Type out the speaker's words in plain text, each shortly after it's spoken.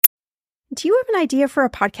Do you have an idea for a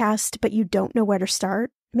podcast, but you don't know where to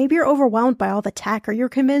start? Maybe you're overwhelmed by all the tech, or you're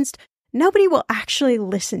convinced nobody will actually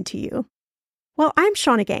listen to you. Well, I'm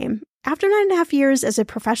Shannah Game. After 9.5 years as a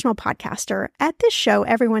professional podcaster, at this show,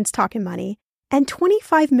 everyone's talking money, and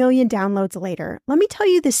 25 million downloads later, let me tell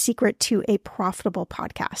you the secret to a profitable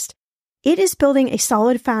podcast. It is building a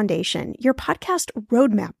solid foundation, your podcast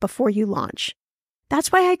roadmap before you launch. That's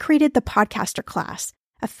why I created the Podcaster Class,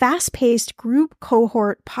 a fast-paced group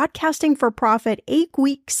cohort podcasting for profit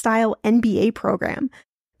 8-week style MBA program.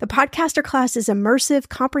 The Podcaster Class is immersive,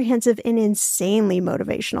 comprehensive, and insanely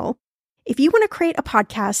motivational. If you want to create a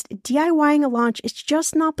podcast, DIYing a launch is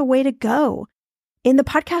just not the way to go. In the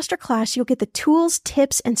Podcaster Class, you'll get the tools,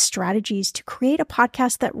 tips, and strategies to create a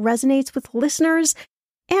podcast that resonates with listeners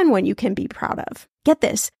and one you can be proud of. Get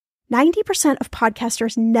this, 90% of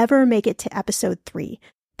podcasters never make it to episode 3.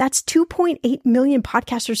 That's 2.8 million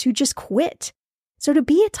podcasters who just quit. So to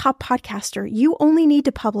be a top podcaster, you only need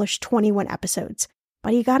to publish 21 episodes,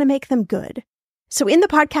 but you got to make them good. So in the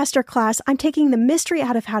Podcaster Class, I'm taking the mystery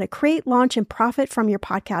out of how to create, launch, and profit from your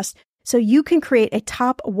podcast so you can create a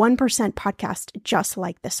top 1% podcast just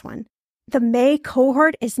like this one. The May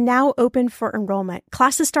cohort is now open for enrollment.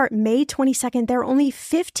 Classes start May 22nd. There are only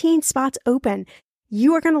 15 spots open.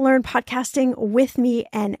 You are going to learn podcasting with me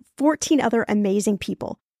and 14 other amazing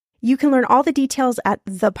people. You can learn all the details at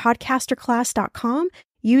thepodcasterclass.com.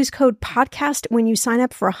 Use code PODCAST when you sign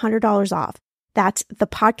up for $100 off. That's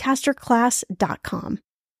thepodcasterclass.com.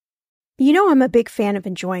 You know I'm a big fan of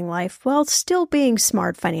enjoying life while still being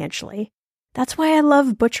smart financially. That's why I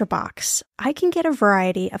love ButcherBox. I can get a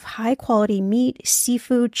variety of high-quality meat,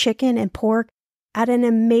 seafood, chicken, and pork at an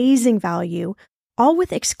amazing value, all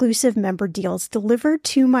with exclusive member deals delivered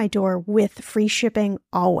to my door with free shipping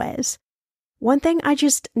always. One thing I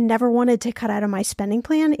just never wanted to cut out of my spending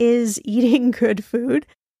plan is eating good food.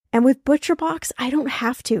 And with ButcherBox, I don't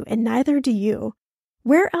have to, and neither do you.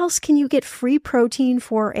 Where else can you get free protein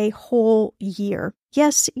for a whole year?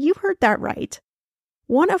 Yes, you heard that right.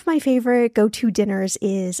 One of my favorite go-to dinners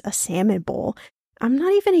is a salmon bowl. I'm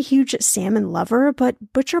not even a huge salmon lover,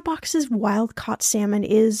 but ButcherBox's wild-caught salmon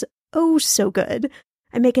is oh so good.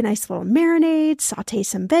 I make a nice little marinade, saute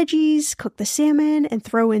some veggies, cook the salmon, and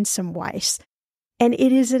throw in some rice. And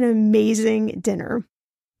it is an amazing dinner.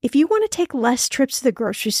 If you want to take less trips to the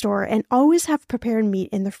grocery store and always have prepared meat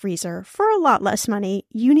in the freezer for a lot less money,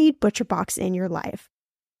 you need ButcherBox in your life.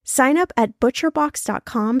 Sign up at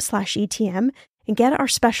butcherbox.com/ETM and get our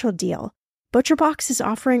special deal. ButcherBox is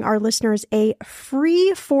offering our listeners a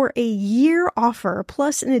free for a year offer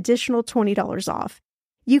plus an additional $20 off.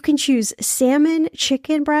 You can choose salmon,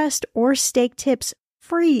 chicken breast, or steak tips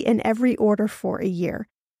free in every order for a year.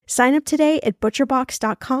 Sign up today at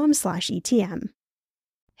butcherbox.com/ETM.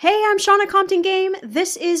 Hey, I'm Shannah Compton Game.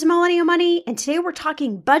 This is Millennial Money, and today we're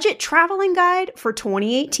talking budget traveling guide for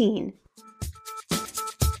 2018.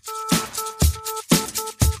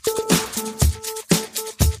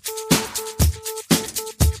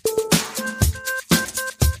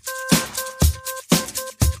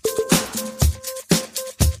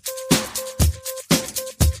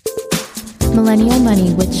 Millennial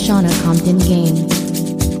Money with Shannah Compton Game.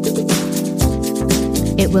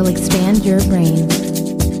 It will expand your brain.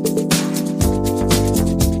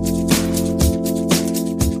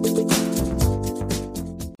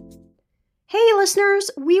 Hey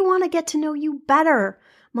listeners, we want to get to know you better.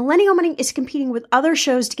 Millennial Money is competing with other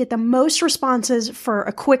shows to get the most responses for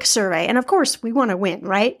a quick survey. And of course, we want to win,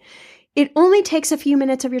 right? It only takes a few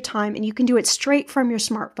minutes of your time and you can do it straight from your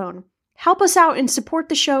smartphone. Help us out and support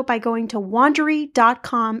the show by going to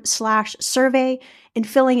Wondery.com/survey and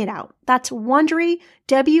filling it out. That's Wondery,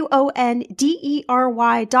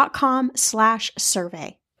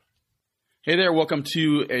 WONDERY.com/survey. Hey there, welcome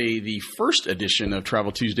to the first edition of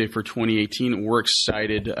Travel Tuesday for 2018. We're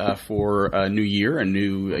excited for a new year, a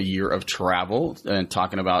new year of travel, and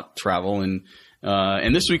talking about travel. And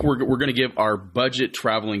this week we're going to give our budget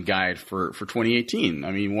traveling guide for 2018.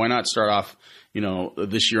 I mean, why not start off,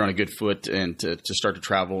 this year on a good foot and to start to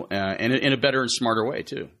travel and in a better and smarter way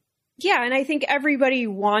too. Yeah, and I think everybody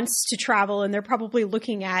wants to travel, and they're probably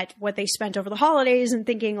looking at what they spent over the holidays and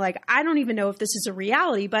thinking, like, I don't even know if this is a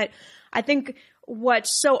reality. But I think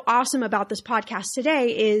what's so awesome about this podcast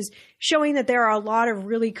today is showing that there are a lot of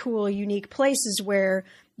really cool, unique places where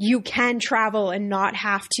you can travel and not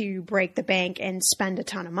have to break the bank and spend a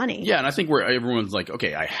ton of money. Yeah, and I think where everyone's like,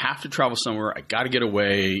 okay, I have to travel somewhere. I got to get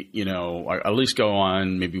away. I at least go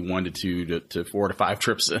on maybe 1 to 2 to 4 to 5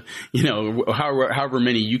 trips. However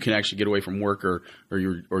many you can actually get away from work or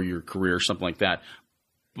your career or something like that.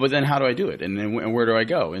 but then how do I do it? And then where do I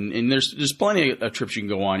go? And there's plenty of trips you can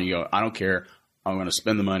go on. You go, I don't care. I'm going to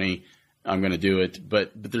spend the money. I'm going to do it.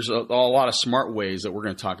 But there's a lot of smart ways that we're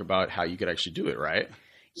going to talk about how you could actually do it, right?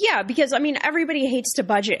 Yeah, because I mean, everybody hates to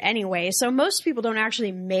budget anyway. So most people don't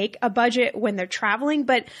actually make a budget when they're traveling.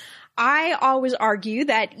 But I always argue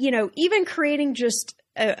that, even creating just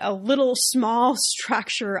a little small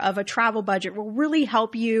structure of a travel budget will really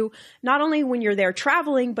help you not only when you're there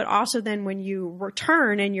traveling, but also then when you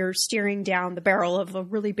return and you're steering down the barrel of a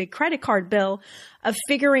really big credit card bill, of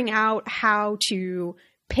figuring out how to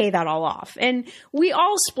pay that all off. And we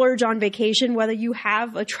all splurge on vacation, whether you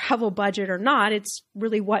have a travel budget or not. It's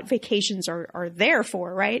really what vacations are there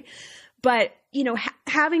for, right? But,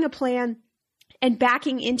 having a plan and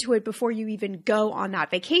backing into it before you even go on that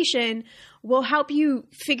vacation will help you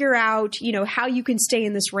figure out, how you can stay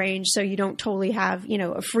in this range so you don't totally have,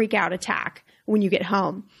 a freak out attack when you get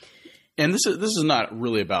home. And this is not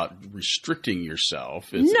really about restricting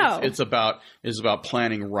yourself. It's about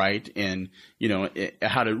planning right and,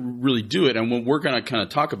 how to really do it. And what we're going to kind of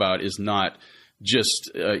talk about is not just,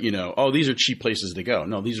 these are cheap places to go.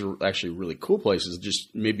 No, these are actually really cool places. Just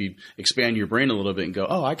maybe expand your brain a little bit and go,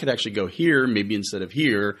 I could actually go here, maybe instead of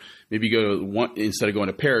here. Maybe instead of going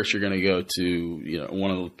to Paris, you're going to go to,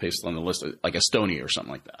 one of the places on the list, like Estonia or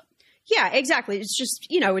something like that. Yeah, exactly. It's just,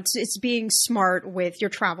 it's being smart with your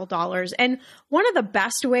travel dollars. And one of the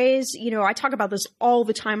best ways, I talk about this all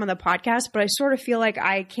the time on the podcast, but I sort of feel like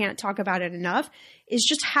I can't talk about it enough, is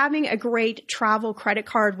just having a great travel credit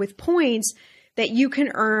card with points that you can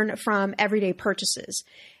earn from everyday purchases.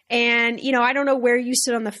 And, I don't know where you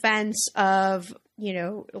sit on the fence of,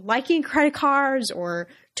 liking credit cards or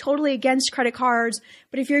totally against credit cards.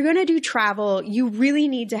 But if you're going to do travel, you really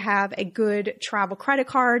need to have a good travel credit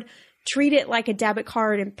card. Treat it like a debit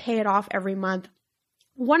card and pay it off every month.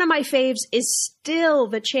 One of my faves is still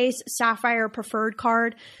the Chase Sapphire Preferred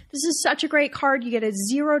Card. This is such a great card. You get a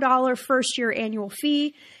 $0 first year annual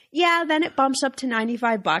fee. Yeah, then it bumps up to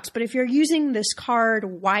 $95. But if you're using this card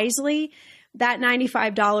wisely, that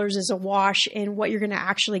 $95 is a wash in what you're going to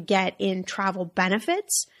actually get in travel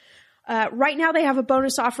benefits. Right now they have a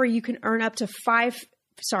bonus offer. You can earn up to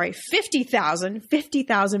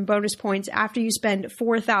 50,000 bonus points after you spend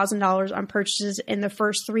 $4,000 on purchases in the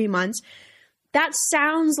first 3 months. That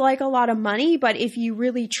sounds like a lot of money, but if you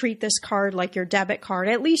really treat this card like your debit card,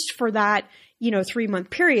 at least for that, 3-month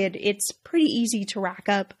period, it's pretty easy to rack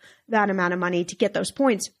up that amount of money to get those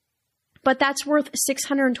points. But that's worth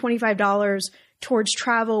 $625 towards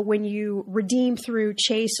travel when you redeem through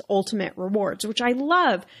Chase Ultimate Rewards, which I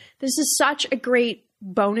love. This is such a great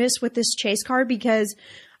bonus with this Chase card because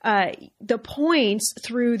the points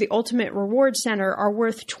through the Ultimate Reward Center are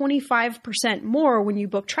worth 25% more when you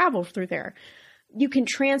book travel through there. You can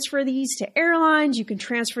transfer these to airlines. You can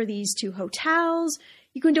transfer these to hotels.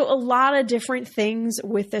 You can do a lot of different things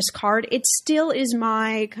with this card. It still is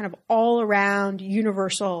my kind of all-around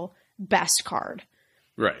universal best card.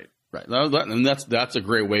 Right. And that's a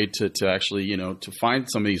great way to actually, to find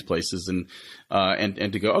some of these places and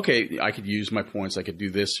to go, okay, I could use my points. I could do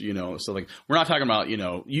this, so like, we're not talking about,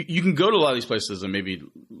 you can go to a lot of these places and maybe,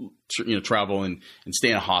 travel and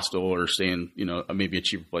stay in a hostel or stay in, maybe a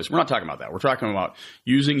cheaper place. We're not talking about that. We're talking about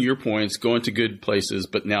using your points, going to good places.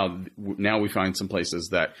 But now we find some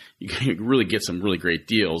places that you can really get some really great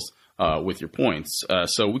deals, with your points.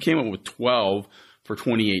 So we came up with 12 for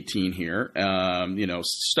 2018 here,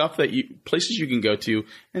 stuff places you can go to,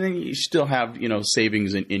 and then you still have,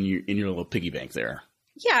 savings in your little piggy bank there.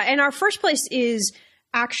 Yeah. And our first place is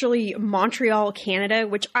actually Montreal, Canada,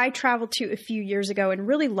 which I traveled to a few years ago and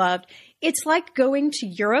really loved. It's like going to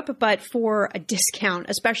Europe, but for a discount,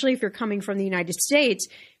 especially if you're coming from the United States,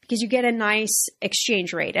 because you get a nice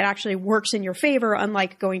exchange rate. It actually works in your favor,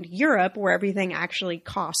 unlike going to Europe where everything actually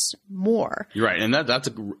costs more. You're right. And that's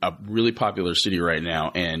a really popular city right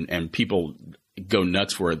now. And people go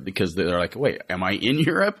nuts for it because they're like, wait, am I in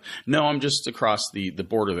Europe? No, I'm just across the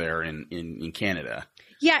border there in Canada.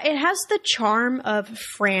 Yeah, it has the charm of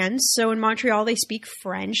France. So in Montreal, they speak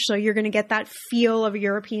French. So you're going to get that feel of a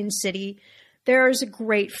European city. There's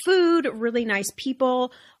great food, really nice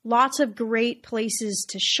people, lots of great places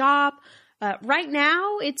to shop. Right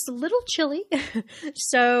now, it's a little chilly.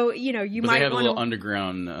 So, you might they have want a little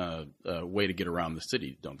underground way to get around the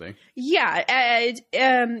city, don't they? Yeah.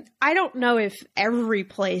 I don't know if every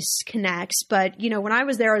place connects, but, when I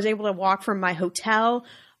was there, I was able to walk from my hotel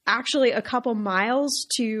actually a couple miles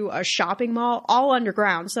to a shopping mall, all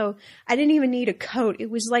underground. So I didn't even need a coat. It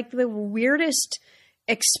was like the weirdest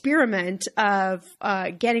experiment of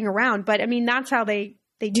getting around. But I mean, that's how they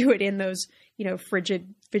do it in those,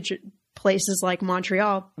 frigid places like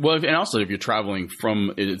Montreal. Well, and also if you're traveling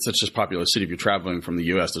from, it's such a popular city, if you're traveling from the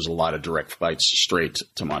U.S., there's a lot of direct flights straight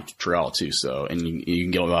to Montreal too. So, and you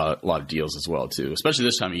can get a lot of deals as well too, especially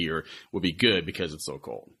this time of year would be good because it's so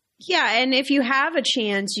cold. Yeah, and if you have a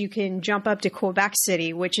chance, you can jump up to Quebec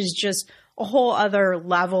City, which is just a whole other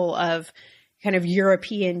level of kind of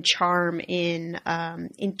European charm in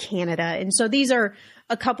Canada. And so these are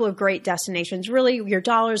a couple of great destinations. Really, your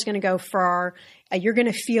dollar is going to go far. You're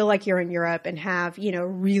going to feel like you're in Europe and have,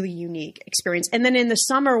 really unique experience. And then in the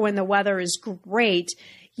summer when the weather is great,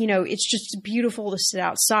 it's just beautiful to sit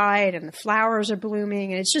outside and the flowers are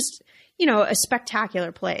blooming and it's just, a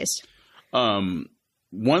spectacular place.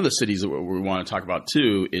 One of the cities that we want to talk about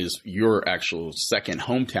too is your actual second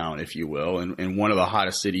hometown, if you will, and one of the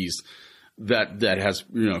hottest cities that has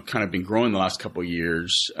kind of been growing the last couple of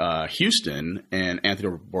years, Houston. And Anthony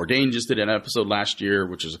Bourdain just did an episode last year,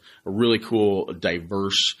 which is a really cool,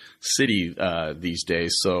 diverse city these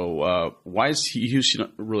days. So why is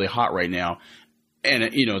Houston really hot right now? And,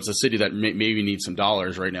 it's a city that maybe needs some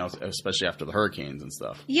dollars right now, especially after the hurricanes and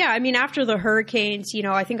stuff. Yeah, I mean, after the hurricanes,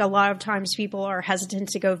 I think a lot of times people are hesitant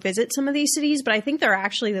to go visit some of these cities, but I think they're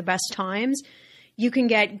actually the best times. You can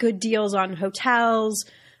get good deals on hotels.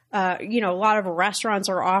 A lot of restaurants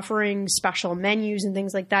are offering special menus and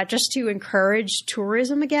things like that just to encourage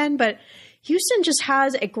tourism again. But Houston just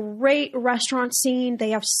has a great restaurant scene.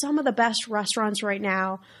 They have some of the best restaurants right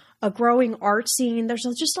now. A growing art scene. There's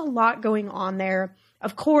just a lot going on there.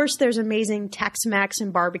 Of course, there's amazing Tex-Mex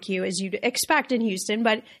and barbecue, as you'd expect in Houston,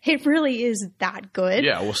 but it really is that good.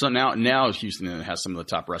 Yeah, well, so now Houston has some of the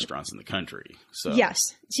top restaurants in the country. So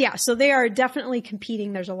yes. Yeah, so they are definitely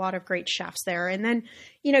competing. There's a lot of great chefs there. And then,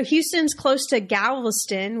 Houston's close to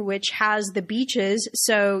Galveston, which has the beaches.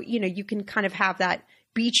 So, you can kind of have that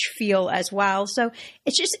beach feel as well. So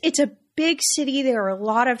it's a big city. There are a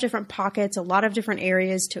lot of different pockets, a lot of different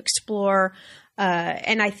areas to explore.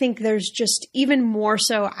 And I think there's just even more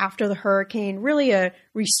so after the hurricane, really a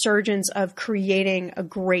resurgence of creating a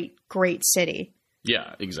great, great city.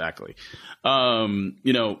 Yeah, exactly.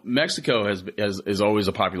 Mexico is always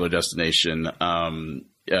a popular destination.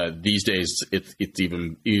 These days, it's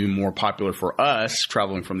even more popular for us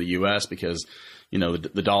traveling from the U.S. because,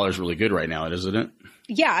 the dollar is really good right now, isn't it?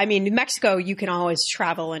 Yeah, I mean, Mexico, you can always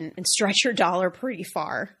travel and stretch your dollar pretty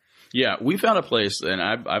far. Yeah, we found a place, and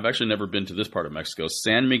I've actually never been to this part of Mexico,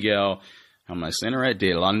 San Miguel. Am I saying it right?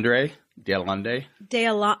 De Allende.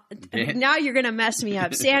 Now you're going to mess me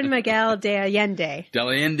up. San Miguel de Allende. De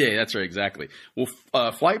Allende, that's right, exactly.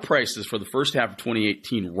 Well, flight prices for the first half of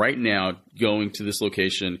 2018 right now going to this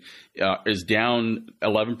location is down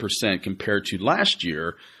 11% compared to last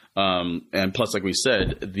year. And plus, like we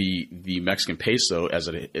said, the Mexican peso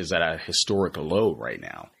is at a historic low right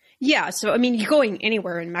now. Yeah. So, I mean, going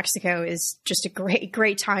anywhere in Mexico is just a great,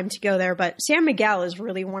 great time to go there. But San Miguel is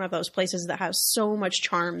really one of those places that has so much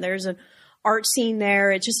charm. There's an art scene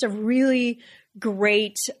there. It's just a really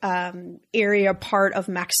great part of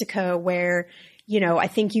Mexico where, I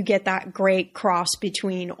think you get that great cross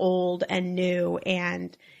between old and new.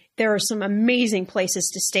 And there are some amazing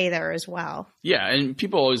places to stay there as well. Yeah, and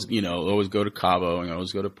people always go to Cabo and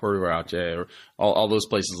always go to Puerto Vallarta or all those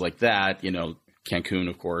places like that, Cancun,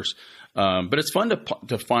 of course. But it's fun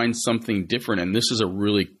to find something different. And this is a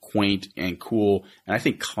really quaint and cool and I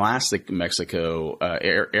think classic Mexico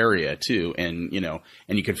area too. And,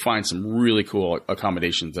 and you can find some really cool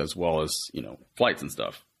accommodations as well as, flights and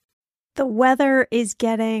stuff. The weather is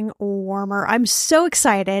getting warmer. I'm so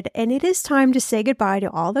excited, and it is time to say goodbye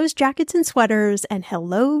to all those jackets and sweaters and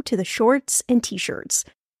hello to the shorts and t-shirts.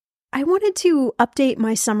 I wanted to update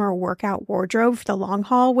my summer workout wardrobe for the long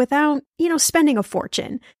haul without, spending a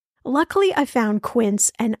fortune. Luckily, I found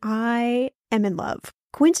Quince, and I am in love.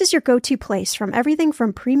 Quince is your go-to place from everything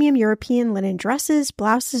from premium European linen dresses,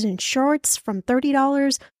 blouses, and shorts from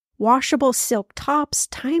 $30, washable silk tops,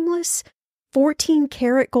 timeless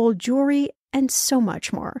 14-karat gold jewelry, and so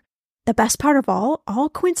much more. The best part of all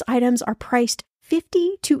Quince items are priced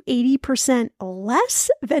 50 to 80%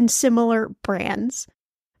 less than similar brands.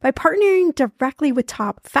 By partnering directly with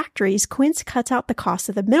top factories, Quince cuts out the cost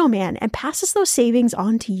of the middleman and passes those savings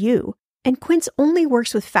on to you. And Quince only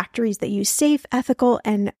works with factories that use safe, ethical,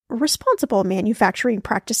 and responsible manufacturing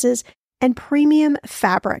practices and premium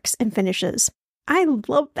fabrics and finishes. I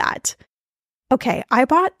love that. Okay, I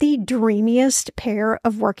bought the dreamiest pair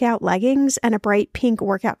of workout leggings and a bright pink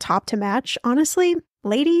workout top to match. Honestly,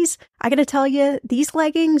 ladies, I gotta tell you, these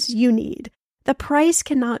leggings you need. The price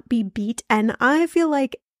cannot be beat, and I feel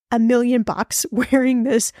like $1 million wearing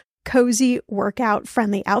this cozy workout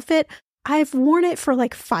friendly outfit. I've worn it for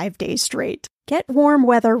like 5 days straight. Get warm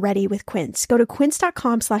weather ready with Quince. Go to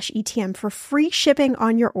quince.com/ETM for free shipping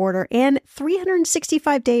on your order and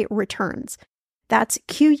 365-day returns. That's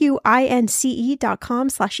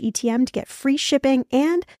QUINCE.com/ETM to get free shipping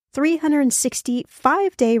and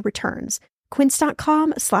 365-day returns.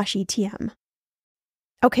 Quince.com/ETM.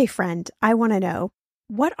 Okay, friend, I want to know,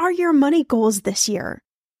 what are your money goals this year?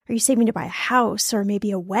 Are you saving to buy a house or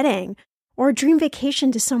maybe a wedding or a dream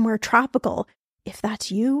vacation to somewhere tropical? If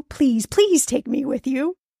that's you, please take me with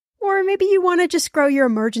you. Or maybe you want to just grow your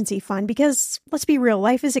emergency fund because, let's be real,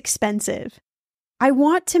 life is expensive. I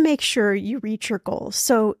want to make sure you reach your goals,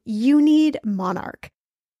 so you need Monarch.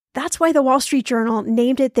 That's why the Wall Street Journal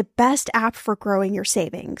named it the best app for growing your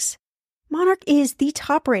savings. Monarch is the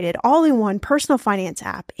top-rated all-in-one personal finance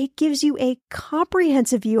app. It gives you a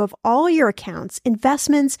comprehensive view of all your accounts,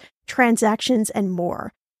 investments, transactions, and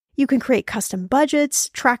more. You can create custom budgets,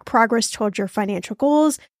 track progress towards your financial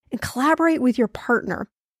goals, and collaborate with your partner.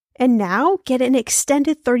 And now, get an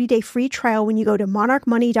extended 30-day free trial when you go to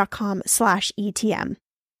monarchmoney.com/ETM.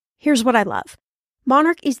 Here's what I love.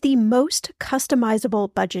 Monarch is the most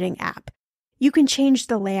customizable budgeting app. You can change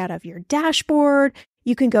the layout of your dashboard.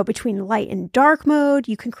 You can go between light and dark mode.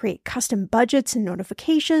 You can create custom budgets and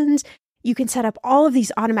notifications. You can set up all of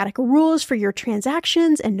these automatic rules for your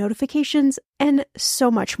transactions and notifications, and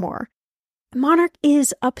so much more. Monarch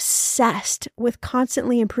is obsessed with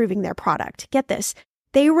constantly improving their product. Get this.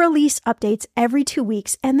 They release updates every 2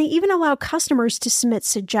 weeks, and they even allow customers to submit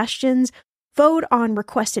suggestions, vote on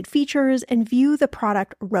requested features, and view the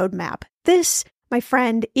product roadmap. This, my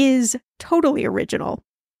friend, is totally original.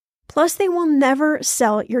 Plus, they will never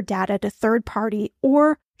sell your data to third party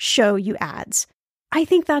or show you ads. I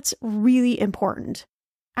think that's really important.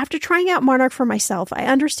 After trying out Monarch for myself, I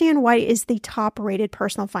understand why it is the top-rated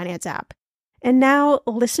personal finance app. And now,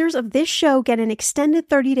 listeners of this show get an extended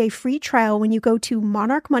 30-day free trial when you go to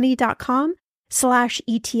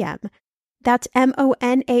monarchmoney.com/ETM. That's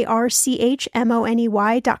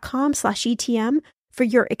monarchmoney.com/ETM for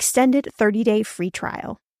your extended 30-day free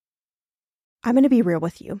trial. I'm going to be real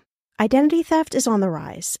with you. Identity theft is on the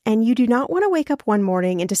rise, and you do not want to wake up one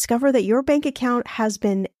morning and discover that your bank account has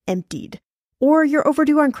been emptied, or you're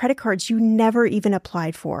overdue on credit cards you never even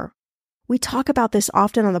applied for. We talk about this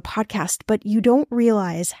often on the podcast, but you don't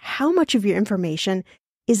realize how much of your information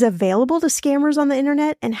is available to scammers on the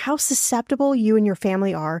internet and how susceptible you and your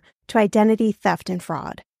family are to identity theft and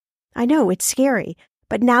fraud. I know, it's scary,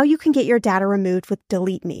 but now you can get your data removed with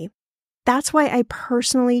Delete Me. That's why I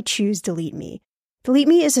personally choose Delete Me. Delete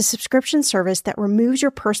Me is a subscription service that removes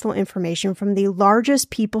your personal information from the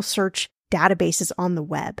largest people search databases on the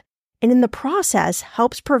web, and in the process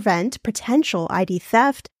helps prevent potential ID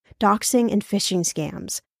theft, doxing, and phishing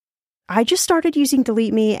scams. I just started using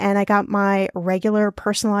Delete Me and I got my regular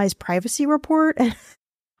personalized privacy report, and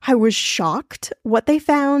I was shocked what they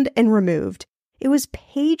found and removed. It was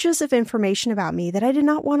pages of information about me that I did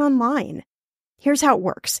not want online. Here's how it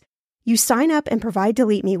works. You sign up and provide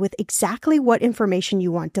Delete Me with exactly what information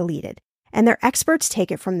you want deleted, and their experts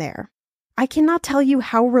take it from there. I cannot tell you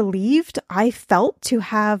how relieved I felt to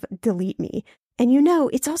have Delete Me. And you know,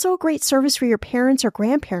 it's also a great service for your parents or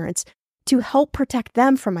grandparents to help protect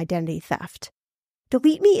them from identity theft.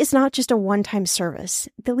 Delete Me is not just a one-time service.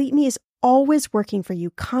 Delete Me is always working for you,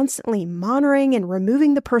 constantly monitoring and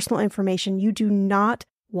removing the personal information you do not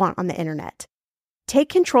want on the internet. Take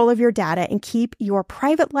control of your data and keep your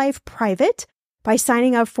private life private by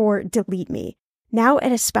signing up for Delete Me, now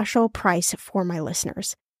at a special price for my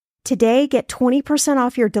listeners. Today, get 20%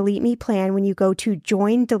 off your Delete Me plan when you go to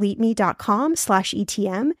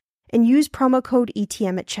joindeleteme.com/ETM and use promo code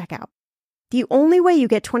ETM at checkout. The only way you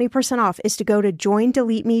get 20% off is to go to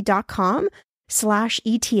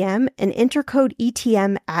joindeleteme.com/ETM and enter code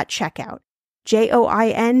ETM at checkout.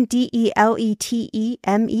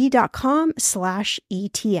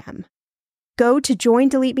 joindeleteme.com/ETM. Go to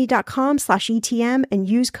joindeleteme.com/ETM and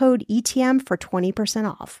use code ETM for 20%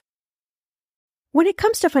 off. When it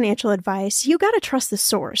comes to financial advice, you got to trust the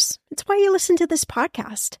source. It's why you listen to this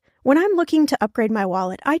podcast. When I'm looking to upgrade my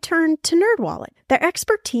wallet, I turn to NerdWallet. Their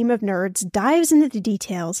expert team of nerds dives into the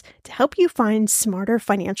details to help you find smarter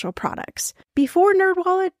financial products. Before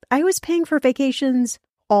NerdWallet, I was paying for vacations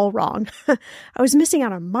all wrong. I was missing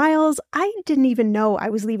out on miles I didn't even know I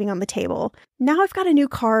was leaving on the table. Now I've got a new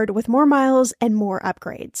card with more miles and more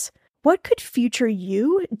upgrades. What could future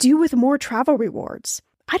you do with more travel rewards?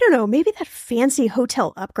 I don't know, maybe that fancy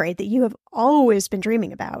hotel upgrade that you have always been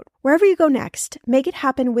dreaming about. Wherever you go next, make it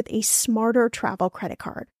happen with a smarter travel credit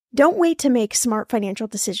card. Don't wait to make smart financial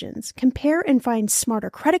decisions. Compare and find smarter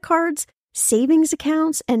credit cards, savings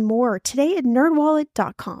accounts, and more today at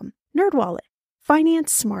nerdwallet.com. NerdWallet.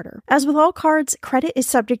 Finance smarter. As with all cards, credit is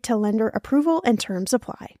subject to lender approval and terms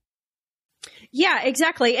apply. Yeah,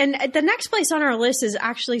 exactly. And the next place on our list is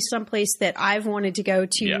actually someplace that I've wanted to go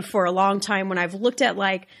to for a long time. When I've looked at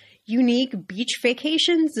like unique beach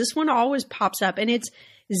vacations, this one always pops up, and it's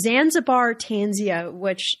Zanzibar, Tanzania,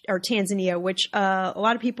 which a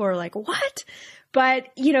lot of people are like, what? But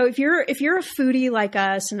you know, if you're a foodie like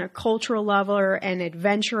us and a cultural lover and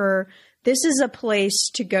adventurer, this is a place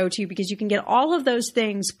to go to because you can get all of those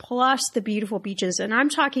things plus the beautiful beaches. And I'm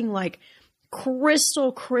talking like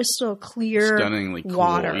crystal clear, stunningly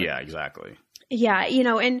water. Cool. Yeah, exactly. Yeah, you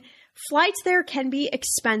know, and flights there can be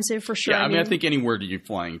expensive for sure. Yeah, I mean, I think anywhere that you're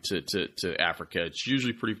flying to Africa, it's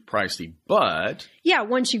usually pretty pricey. But yeah,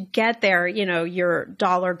 once you get there, you know, your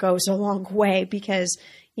dollar goes a long way because,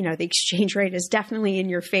 you know, the exchange rate is definitely in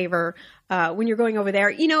your favor when you're going over there.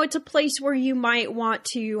 You know, it's a place where you might want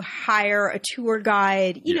to hire a tour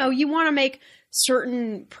guide. You know, you want to make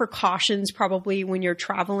certain precautions probably when you're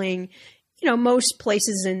traveling, you know, most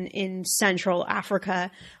places in Central Africa.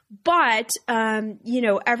 But, you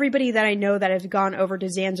know, everybody that I know that has gone over to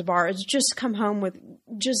Zanzibar has just come home with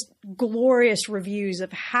just glorious reviews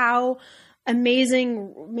of how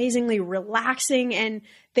amazingly relaxing. And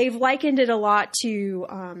they've likened it a lot to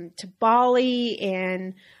Bali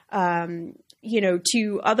and, you know,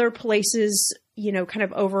 to other places, you know, kind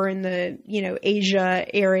of over in the, you know, Asia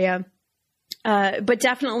area. But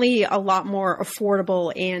definitely a lot more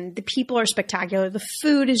affordable, and the people are spectacular. The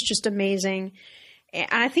food is just amazing.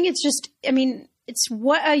 And I think it's just, I mean, it's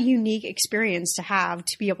what a unique experience to have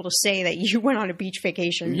to be able to say that you went on a beach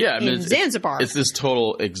vacation in Zanzibar. It's this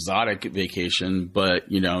total exotic vacation, but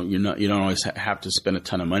you know, you don't always have to spend a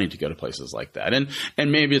ton of money to go to places like that.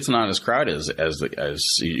 And maybe it's not as crowded as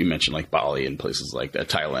you mentioned, like Bali and places like that,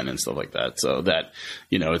 Thailand and stuff like that. So that,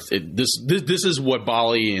 you know, this is what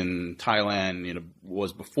Bali and Thailand, you know,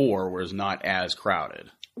 was before, where it's not as crowded.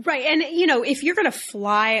 Right. And, you know, if you're going to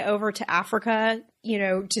fly over to Africa, you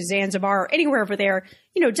know, to Zanzibar or anywhere over there,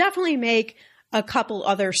 you know, definitely make a couple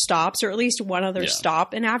other stops, or at least one other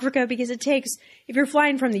stop in Africa, because it takes, if you're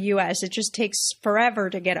flying from the US, it just takes forever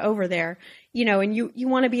to get over there, you know, and you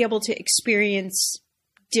want to be able to experience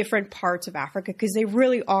different parts of Africa because they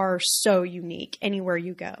really are so unique anywhere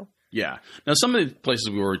you go. Yeah. Now, some of the places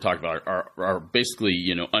we already talked about are basically,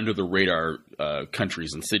 you know, under the radar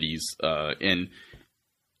countries and cities, and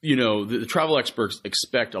you know, the travel experts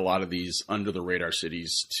expect a lot of these under the radar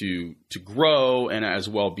cities to grow and as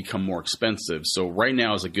well become more expensive. So right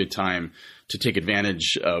now is a good time to take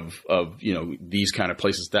advantage of, you know, these kind of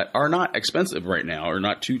places that are not expensive right now, or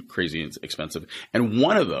not too crazy expensive. And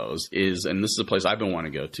one of those is, and this is a place I've been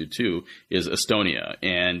wanting to go to too, is Estonia.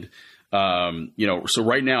 And you know, so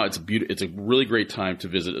right now it's a really great time to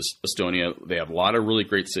visit Estonia. They have a lot of really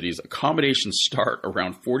great cities. Accommodations start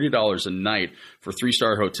around $40 a night for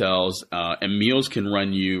 3-star hotels, and meals can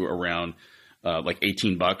run you around like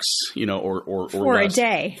 $18, you know, or for less. a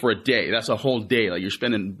day. For a day, that's a whole day. Like you're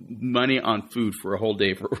spending money on food for a whole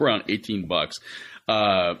day for around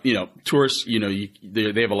 $18. You know, tourists, you know,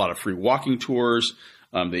 they have a lot of free walking tours.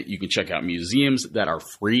 That you can check out museums that are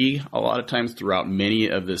free a lot of times throughout many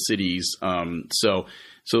of the cities. So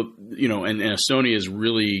you know, and Estonia is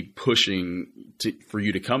really pushing for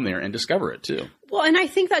you to come there and discover it too. Well, and I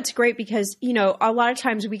think that's great because, you know, a lot of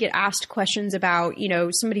times we get asked questions about, you know,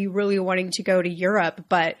 somebody really wanting to go to Europe,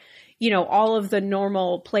 but you know, all of the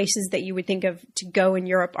normal places that you would think of to go in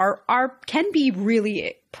Europe can be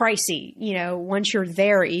really pricey, you know, once you're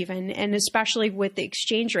there even, and especially with the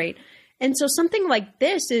exchange rate. And so something like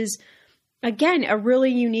this is, again,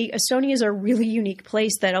 Estonia is a really unique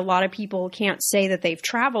place that a lot of people can't say that they've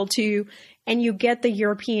traveled to, and you get the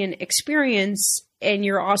European experience, and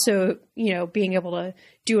you're also, you know, being able to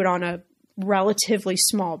do it on a relatively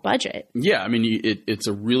small budget. Yeah. I mean, it's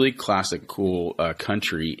a really classic, cool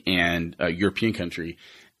country, and European country.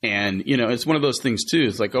 And, you know, it's one of those things too.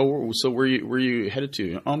 It's like, oh, so where you headed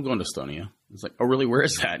to? Oh, I'm going to Estonia. It's like, oh, really? Where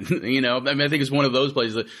is that? You know, I mean, I think it's one of those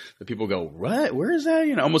places that people go, what? Where is that?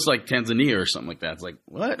 You know, almost like Tanzania or something like that. It's like,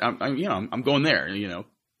 what? I'm going there, you know.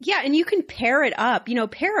 Yeah, and you can pair it up, you know,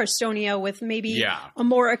 pair Estonia with maybe a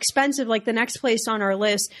more expensive, like the next place on our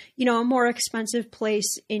list, you know, a more expensive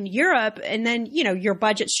place in Europe. And then, you know, your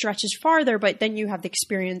budget stretches farther, but then you have the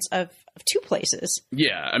experience of two places.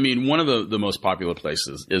 Yeah, I mean, one of the most popular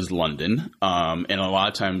places is London. And a lot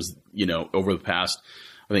of times, you know, over the past,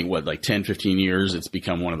 I think, like 10, 15 years, it's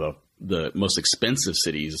become one of the most expensive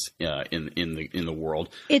cities in the world.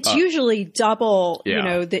 It's usually double, you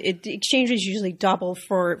know, the exchange is usually double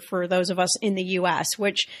for those of us in the U.S.,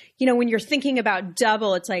 which, you know, when you're thinking about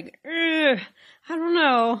double, it's like, I don't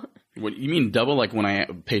know. What you mean double? Like when I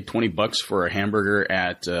paid $20 for a hamburger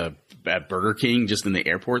at Burger King just in the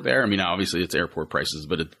airport there? I mean, obviously it's airport prices,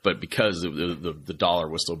 but because the dollar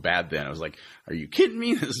was so bad then, I was like, are you kidding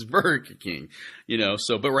me? This is Burger King,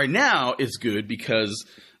 So, but right now it's good because,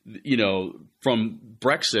 from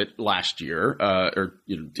Brexit last year,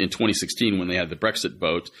 in 2016 when they had the Brexit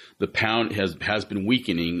vote, the pound has been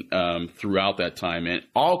weakening throughout that time, and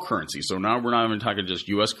all currencies. So now we're not even talking just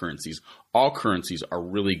U.S. currencies. All currencies are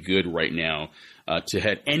really good right now to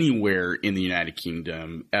head anywhere in the United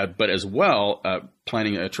Kingdom, but as well,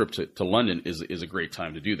 planning a trip to London is a great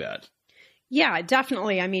time to do that. Yeah,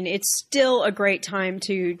 definitely. I mean, it's still a great time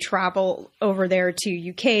to travel over there to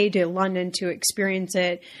UK, to London to experience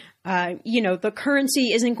it. The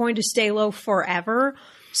currency isn't going to stay low forever.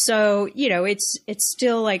 So, it's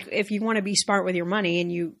still like if you want to be smart with your money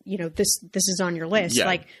and this is on your list,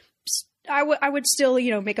 like I would still,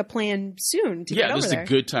 make a plan soon to get over there. Yeah, this is a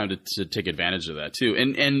good time to take advantage of that too.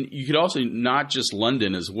 And you could also not just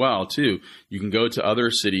London as well too. You can go to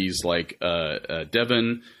other cities like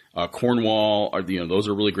Devon, Cornwall, those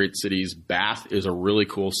are really great cities. Bath is a really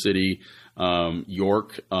cool city.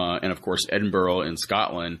 York, and of course Edinburgh in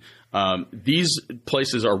Scotland. These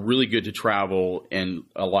places are really good to travel and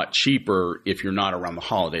a lot cheaper if you're not around the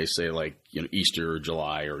holidays, say like Easter or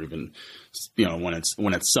July, or even when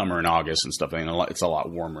it's summer in August and stuff. It's a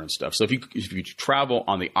lot warmer and stuff. So if you travel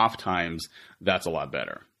on the off times, that's a lot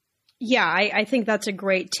better. Yeah, I think that's a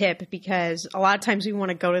great tip because a lot of times we want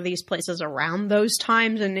to go to these places around those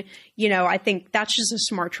times. And, I think that's just a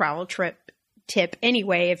smart travel tip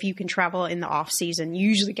anyway. If you can travel in the off season, you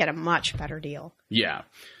usually get a much better deal. Yeah.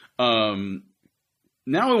 Now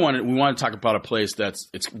we want to talk about a place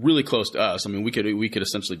it's really close to us. I mean, we could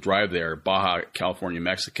essentially drive there, Baja California,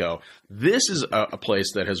 Mexico. This is a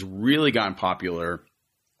place that has really gotten popular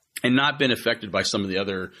and not been affected by some of the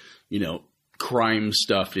other, crime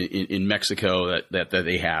stuff in Mexico that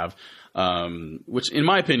they have, which in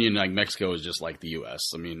my opinion, like Mexico is just like the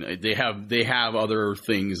U.S. I mean, they have other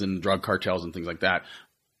things and drug cartels and things like that,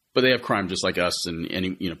 but they have crime just like us. And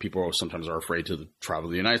people sometimes are afraid to travel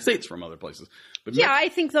to the United States from other places. But I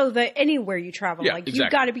think though that anywhere you travel, exactly.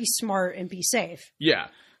 You've got to be smart and be safe. Yeah.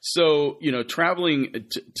 So, traveling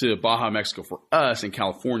to Baja, Mexico for us in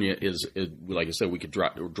California is like I said, we could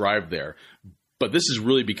drive there. But this has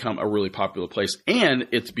really become a really popular place, and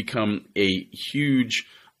it's become a huge,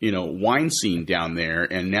 wine scene down there.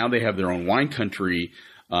 And now they have their own wine country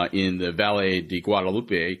in the Valle de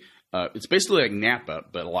Guadalupe. It's basically like Napa,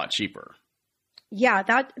 but a lot cheaper. Yeah,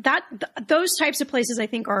 those types of places I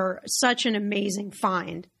think are such an amazing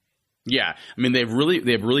find. Yeah, I mean they have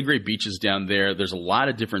really great beaches down there. There's a lot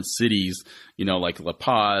of different cities, like La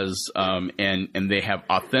Paz, and they have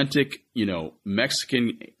authentic,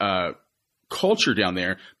 Mexican culture down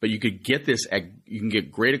there, but you can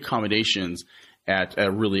get great accommodations at a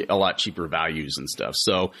lot cheaper values and stuff.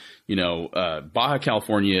 So, Baja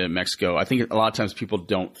California, Mexico, I think a lot of times people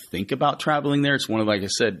don't think about traveling there. It's one of, like I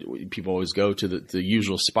said, people always go to the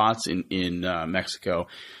usual spots in Mexico.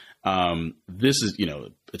 This is,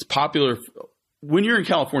 it's popular. When you're in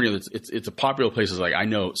California, it's a popular place. Like I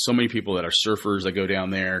know so many people that are surfers that go down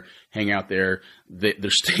there, hang out there. They're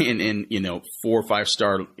staying in 4 or 5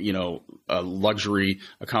 star luxury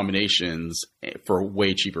accommodations for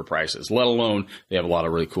way cheaper prices. Let alone they have a lot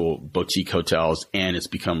of really cool boutique hotels, and it's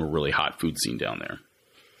become a really hot food scene down there.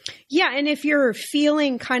 Yeah, and if you're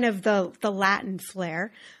feeling kind of the Latin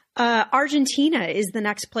flair, Argentina is the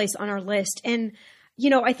next place on our list, and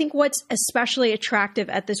I think what's especially attractive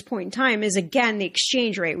at this point in time is, again, the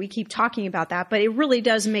exchange rate. We keep talking about that, but it really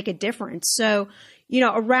does make a difference. So,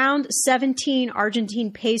 around 17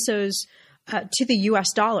 Argentine pesos to the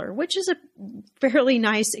US dollar, which is a fairly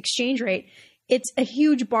nice exchange rate. It's a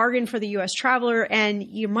huge bargain for the US traveler, and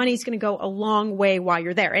your money's going to go a long way while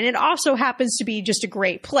you're there. And it also happens to be just a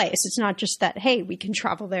great place. It's not just that, hey, we can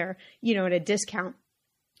travel there, at a discount.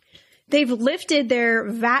 They've lifted their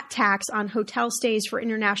VAT tax on hotel stays for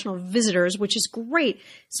international visitors, which is great.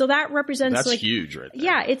 So that represents that's huge right there.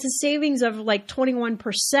 Yeah, it's a savings of like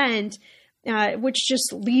 21%, which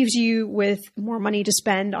just leaves you with more money to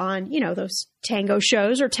spend on, those tango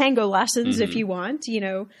shows or tango lessons if you want.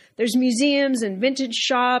 There's museums and vintage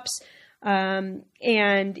shops. And,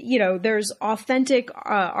 there's authentic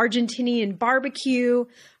Argentinian barbecue.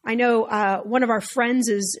 I know one of our friends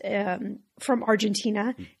is from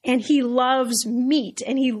Argentina, and he loves meat.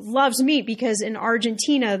 And he loves meat because in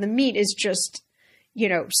Argentina, the meat is just,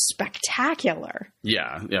 spectacular.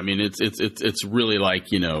 Yeah. I mean, it's really like,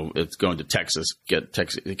 it's going to Texas, get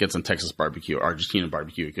some Texas barbecue, Argentina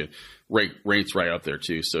barbecue. It could rates right up there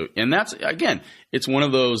too. So, and that's, again, it's one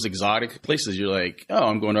of those exotic places. You're like, oh,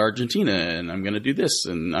 I'm going to Argentina and I'm going to do this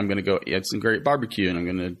and I'm going to go eat some great barbecue and I'm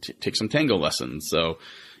going to take some tango lessons. So,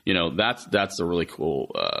 that's a really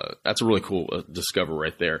cool, discover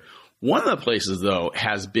right there. One of the places though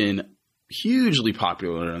has been hugely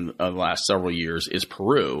popular in the last several years is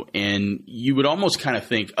Peru. And you would almost kind of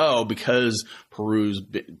think, because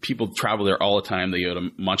people travel there all the time. They go to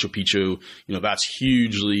Machu Picchu, that's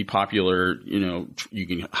hugely popular. You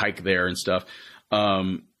can hike there and stuff.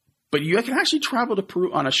 But you can actually travel to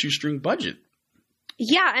Peru on a shoestring budget.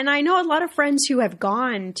 Yeah. And I know a lot of friends who have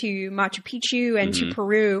gone to Machu Picchu and to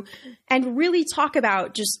Peru and really talk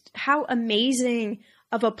about just how amazing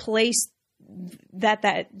of a place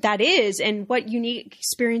that is and what unique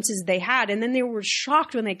experiences they had. And then they were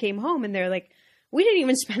shocked when they came home and they're like, we didn't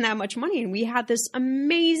even spend that much money and we had this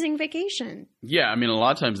amazing vacation. Yeah. I mean, a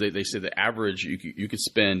lot of times they say the average, you could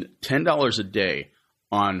spend $10 a day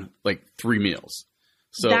on like 3 meals.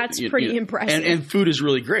 So that's pretty impressive. And food is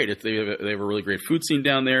really great. They have a really great food scene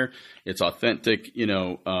down there. It's authentic,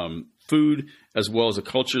 food as well as a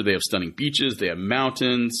culture. They have stunning beaches. They have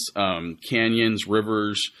mountains, canyons,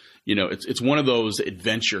 rivers. It's one of those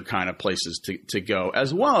adventure kind of places to go,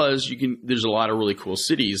 as well as there's a lot of really cool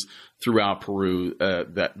cities throughout Peru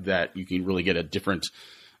that you can really get a different,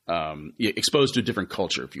 exposed to a different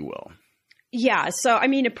culture, if you will. Yeah. So, I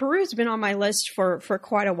mean, Peru's been on my list for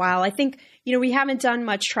quite a while. I think, we haven't done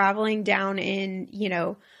much traveling down in,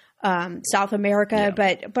 South America,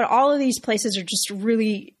 but all of these places are just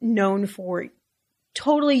really known for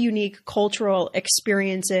totally unique cultural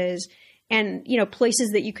experiences and, places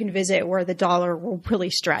that you can visit where the dollar will really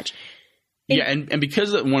stretch. And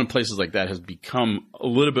because one of places like that has become a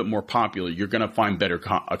little bit more popular, you're going to find better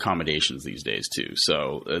accommodations these days too.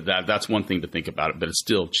 So that's one thing to think about, but it's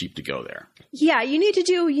still cheap to go there. Yeah, you need to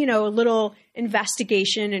do, a little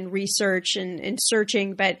investigation and research and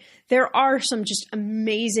searching, but there are some just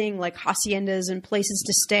amazing like haciendas and places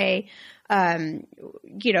to stay. Some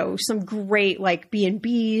great like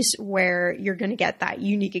B&Bs where you're going to get that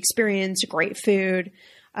unique experience, great food.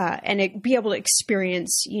 And be able to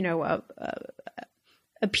experience, a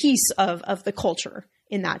piece of the culture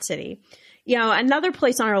in that city. Another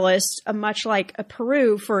place on our list, much like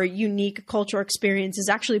Peru for unique cultural experience, is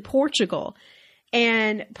actually Portugal.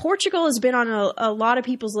 And Portugal has been on a lot of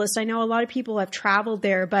people's list. I know a lot of people have traveled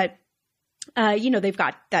there, but they've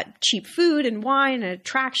got that cheap food and wine and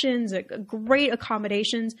attractions, great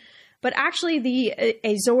accommodations. But actually, the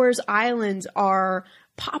Azores Islands are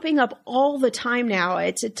popping up all the time now.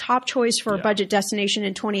 It's a top choice for a budget destination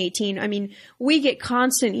in 2018. I mean, we get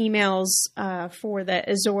constant emails for the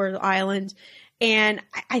Azores Islands. And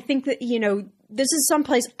I think that, this is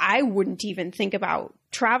someplace I wouldn't even think about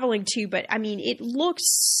traveling to. But, I mean, it looks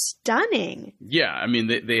stunning. Yeah. I mean,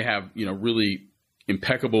 they have, really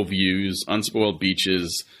impeccable views, unspoiled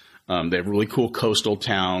beaches. They have really cool coastal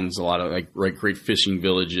towns, a lot of great fishing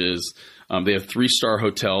villages. They have 3-star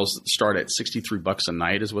hotels that start at $63 a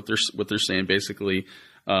night is what they're saying basically.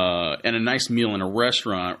 And a nice meal in a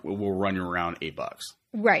restaurant will run you around $8.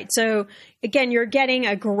 Right. So again, you're getting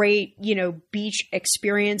a great, beach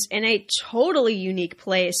experience in a totally unique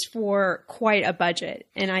place for quite a budget.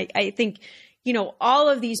 And I think, all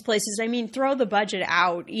of these places, I mean, throw the budget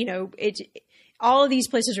out, all of these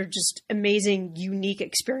places are just amazing, unique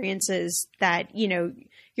experiences that,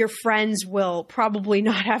 your friends will probably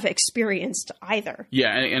not have experienced either.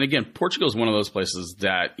 Yeah. And again, Portugal is one of those places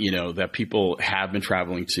that, that people have been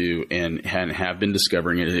traveling to and have been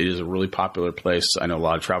discovering it. It is a really popular place. I know a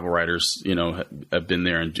lot of travel writers, have been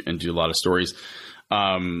there and do a lot of stories.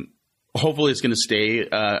 Hopefully it's going to stay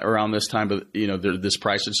around this time, but this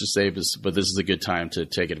price is to save us. But this is a good time to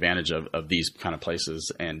take advantage of these kind of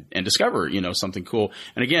places and discover something cool.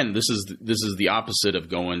 And again, this is the opposite of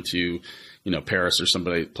going to Paris or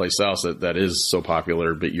someplace else that is so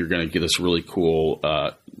popular. But you're going to get this really cool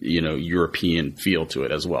European feel to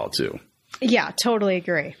it as well too. Yeah, totally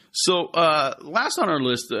agree. So last on our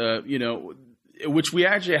list, which we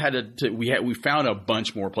actually had we found a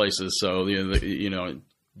bunch more places. So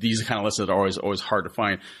these kind of lists are always hard to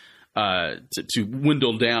find, to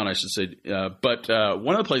dwindle down, I should say. But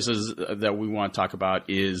one of the places that we want to talk about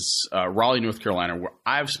is Raleigh, North Carolina, where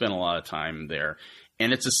I've spent a lot of time there.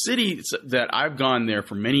 And it's a city that I've gone there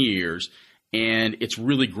for many years. and it's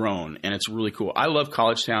really grown and it's really cool. I love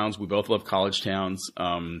college towns. We both love college towns.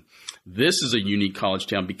 This is a unique college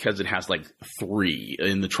town because it has like 3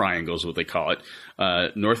 in the triangle is what they call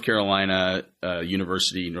it. North Carolina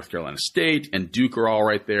University, North Carolina State, and Duke are all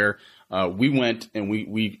right there. We went and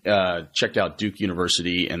we checked out Duke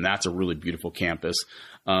University, and that's a really beautiful campus.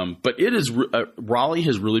 But it is Raleigh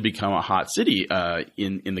has really become a hot city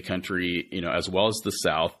in the country, as well as the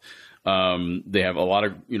South. They have a lot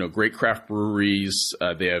of great craft breweries.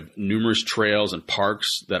 They have numerous trails and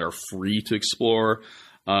parks that are free to explore.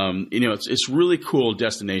 It's really cool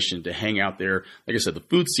destination to hang out there. Like I said, the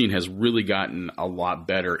food scene has really gotten a lot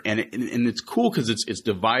better, and it's cool because it's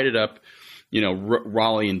divided up.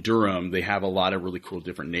 Raleigh and Durham, they have a lot of really cool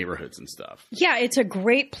different neighborhoods and stuff. Yeah, it's a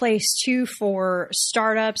great place too for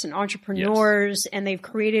startups and entrepreneurs, and they've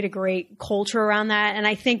created a great culture around that. And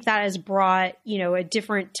I think that has brought, a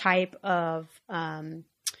different type of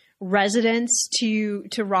residents to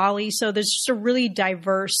Raleigh. So there's just a really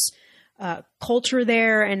diverse culture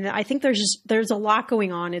there, and I think there's a lot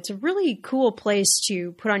going on. It's a really cool place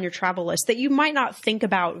to put on your travel list that you might not think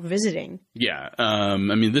about visiting. Yeah,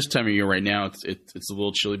 this time of year right now it's a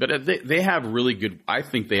little chilly, but they have really good. I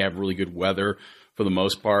think they have really good weather for the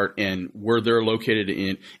most part, and where they're located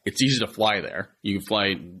it's easy to fly there. You can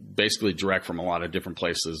fly basically direct from a lot of different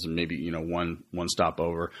places, and maybe one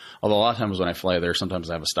stopover. Although a lot of times when I fly there,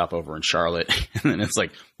 sometimes I have a stopover in Charlotte, and then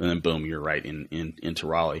and then boom, you're right into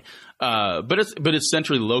Raleigh. But it's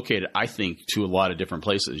centrally located, I think, to a lot of different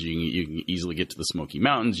places. You can easily get to the Smoky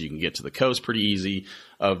Mountains. You can get to the coast pretty easy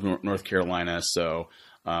of North Carolina. So.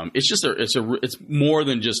 It's more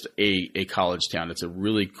than just a college town. It's a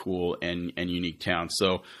really cool and unique town.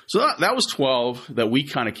 So that was 12 that we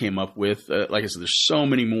kind of came up with. Like I said, there's so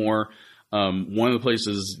many more. One of the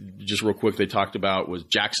places, just real quick, they talked about was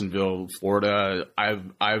Jacksonville, Florida.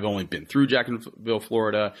 I've only been through Jacksonville,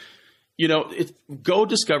 Florida. Go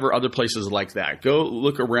discover other places like that. Go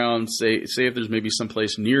look around. Say if there's maybe some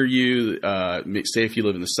place near you. Say if you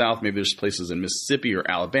live in the South, maybe there's places in Mississippi or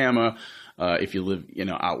Alabama. If you live,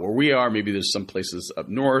 out where we are, maybe there's some places up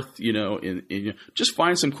north, just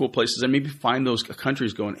find some cool places and maybe find those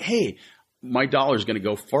countries going, hey, my dollar is going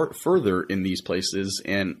to go further in these places.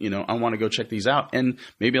 And, I want to go check these out. And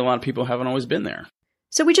maybe a lot of people haven't always been there.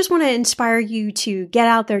 So we just want to inspire you to get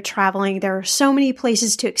out there traveling. There are so many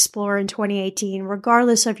places to explore in 2018,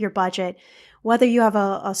 regardless of your budget. Whether you have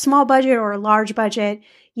a small budget or a large budget,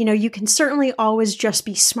 you can certainly always just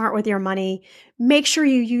be smart with your money. Make sure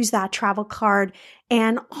you use that travel card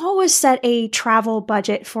and always set a travel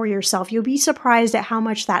budget for yourself. You'll be surprised at how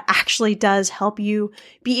much that actually does help you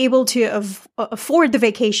be able to afford the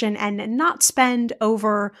vacation and not spend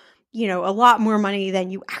over, a lot more money than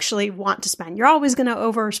you actually want to spend. You're always going to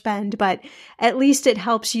overspend, but at least it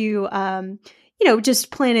helps you, just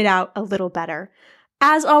plan it out a little better.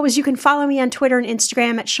 As always, you can follow me on Twitter and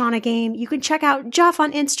Instagram at Shauna Game. You can check out Jeff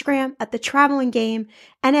on Instagram at The Traveling Game.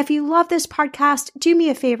 And if you love this podcast, do me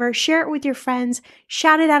a favor, share it with your friends,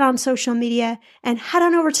 shout it out on social media, and head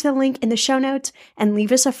on over to the link in the show notes and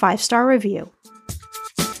leave us a 5-star review.